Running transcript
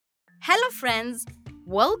Hello, friends.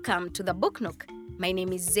 Welcome to the Book Nook. My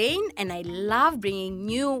name is Zain, and I love bringing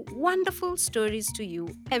new, wonderful stories to you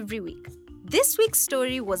every week. This week's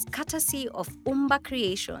story was courtesy of Umba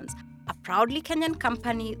Creations, a proudly Kenyan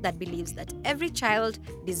company that believes that every child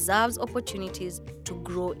deserves opportunities to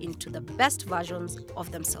grow into the best versions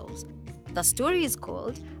of themselves. The story is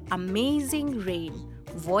called Amazing Rain,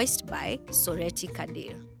 voiced by Soreti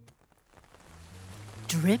Kadir.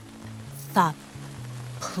 Drip, thud,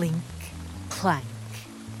 clink, clank.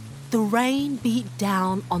 The rain beat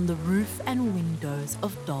down on the roof and windows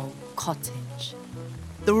of Dole Cottage.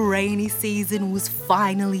 The rainy season was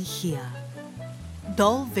finally here.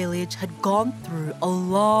 Dole Village had gone through a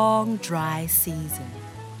long dry season.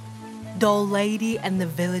 Dole Lady and the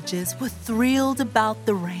villagers were thrilled about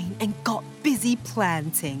the rain and got busy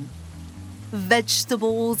planting.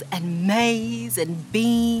 Vegetables and maize and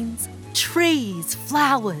beans, trees,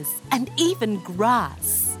 flowers, and even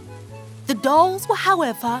grass. The dolls were,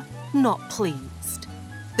 however, not pleased.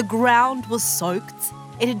 The ground was soaked,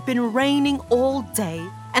 it had been raining all day,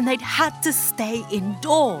 and they'd had to stay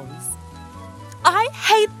indoors. "I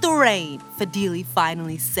hate the rain," Fadili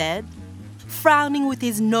finally said, frowning with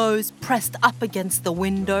his nose pressed up against the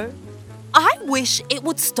window. "I wish it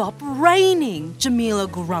would stop raining," Jamila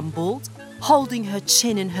grumbled, holding her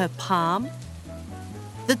chin in her palm.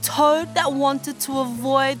 The toad that wanted to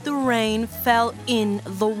avoid the rain fell in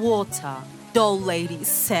the water, Dole Lady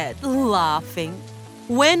said, laughing.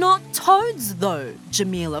 "We're not toads, though,"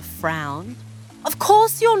 Jamila frowned. "Of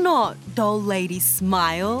course you're not," Dole Lady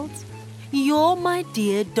smiled. "You're my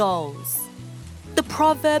dear dolls." The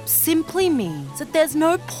proverb simply means that there's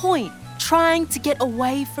no point trying to get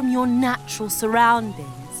away from your natural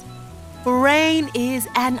surroundings. Rain is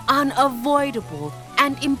an unavoidable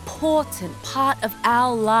and important part of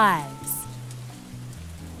our lives.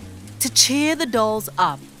 To cheer the dolls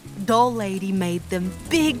up, Dole Lady made them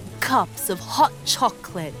big cups of hot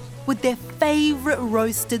chocolate with their favorite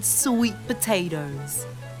roasted sweet potatoes.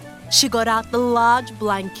 She got out the large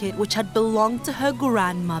blanket which had belonged to her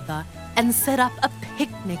grandmother and set up a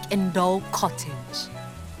picnic in Dole Cottage.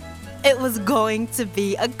 It was going to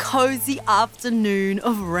be a cozy afternoon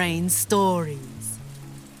of rain stories.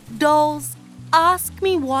 "Dolls, ask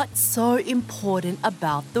me what's so important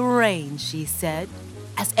about the rain," she said,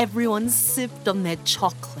 as everyone sipped on their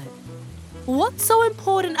chocolate. "What's so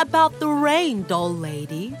important about the rain, Dole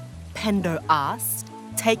Lady?" Pendo asked,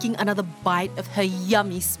 taking another bite of her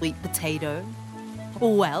yummy sweet potato.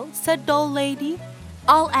 "Well," said Dole Lady,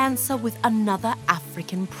 "I'll answer with another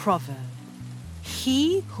African proverb.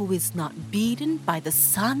 He who is not beaten by the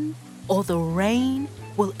sun or the rain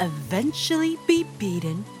will eventually be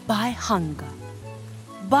beaten by hunger."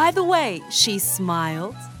 "By the way," she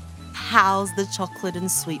smiled, "how's the chocolate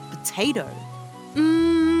and sweet potato?"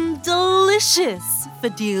 Delicious,"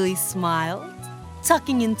 Fadili smiled,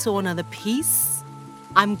 tucking into another piece.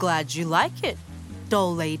 "I'm glad you like it,"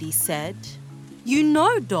 Dole Lady said. "You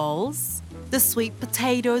know, dolls, the sweet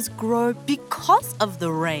potatoes grow because of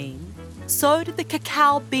the rain. So do the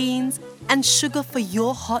cacao beans and sugar for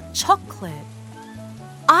your hot chocolate."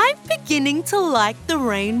 "I'm beginning to like the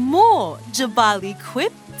rain more," Jabali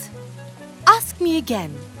quipped. "Ask me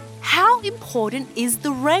again, how important is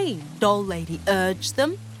the rain?" Dole Lady urged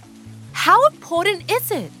them. "How important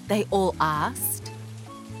is it?" they all asked.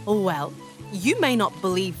 "Well, you may not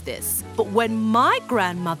believe this, but when my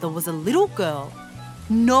grandmother was a little girl,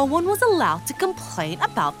 no one was allowed to complain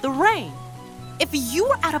about the rain. If you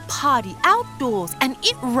were at a party outdoors and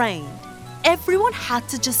it rained, everyone had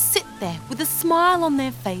to just sit there with a smile on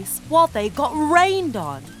their face while they got rained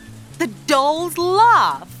on." The dolls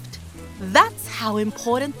laughed. "That's how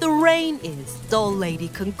important the rain is," Dole Lady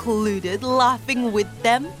concluded, laughing with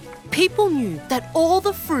them. People knew that all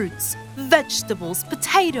the fruits, vegetables,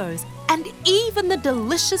 potatoes, and even the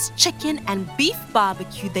delicious chicken and beef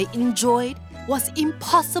barbecue they enjoyed was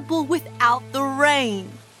impossible without the rain.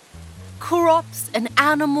 Crops and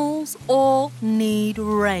animals all need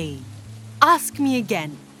rain. "Ask me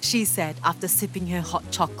again," she said after sipping her hot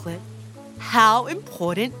chocolate. "How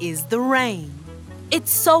important is the rain?"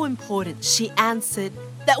 "It's so important," she answered,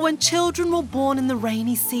 "that when children were born in the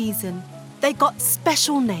rainy season, they got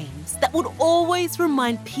special names that would always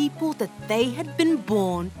remind people that they had been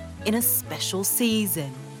born in a special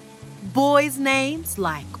season. Boys' names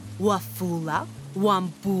like Wafula,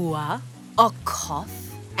 Wambua, Okoth,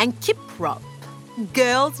 and Kiprop.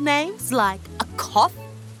 Girls' names like Akoth,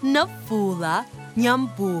 Nafula,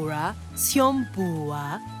 Nyambura,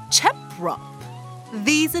 Siombua, Cheprop.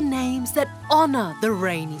 These are names that honor the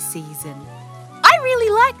rainy season." "I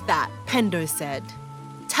really like that," Pendo said.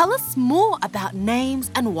 tell us more about names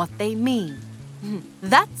and what they mean.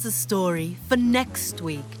 That's a story for next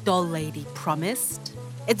week, Doll Lady promised.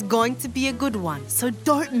 It's going to be a good one, so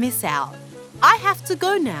don't miss out. I have to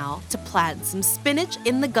go now to plant some spinach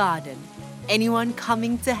in the garden. Anyone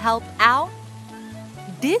coming to help out?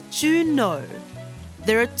 Did you know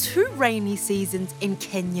there are 2 rainy seasons in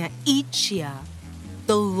Kenya each year?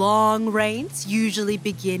 The long rains usually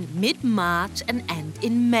begin mid-March and end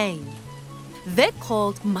in May. They're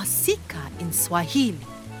called masika in Swahili.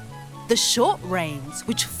 The short rains,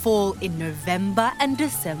 which fall in November and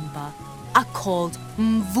December, are called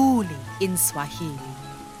mvuli in Swahili.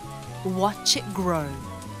 Watch it grow.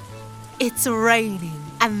 It's raining,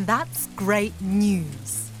 and that's great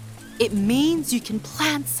news. It means you can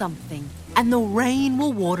plant something, and the rain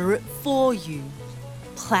will water it for you.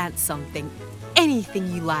 Plant something, anything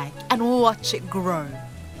you like, and watch it grow.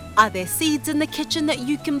 Are there seeds in the kitchen that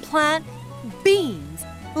you can plant? Beans,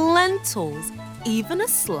 lentils, even a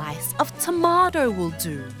slice of tomato will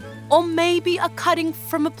do. Or maybe a cutting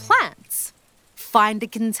from a plant. Find a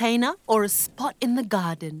container or a spot in the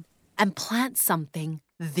garden and plant something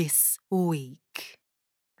this week.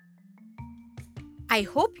 I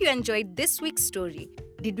hope you enjoyed this week's story.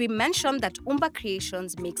 Did we mention that Umba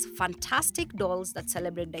Creations makes fantastic dolls that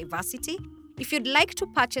celebrate diversity? If you'd like to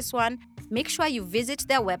purchase one, make sure you visit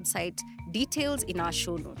their website, details in our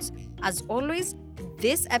show notes. As always,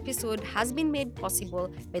 this episode has been made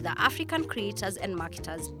possible by the African creators and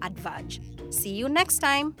marketers at Verge. See you next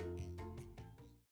time.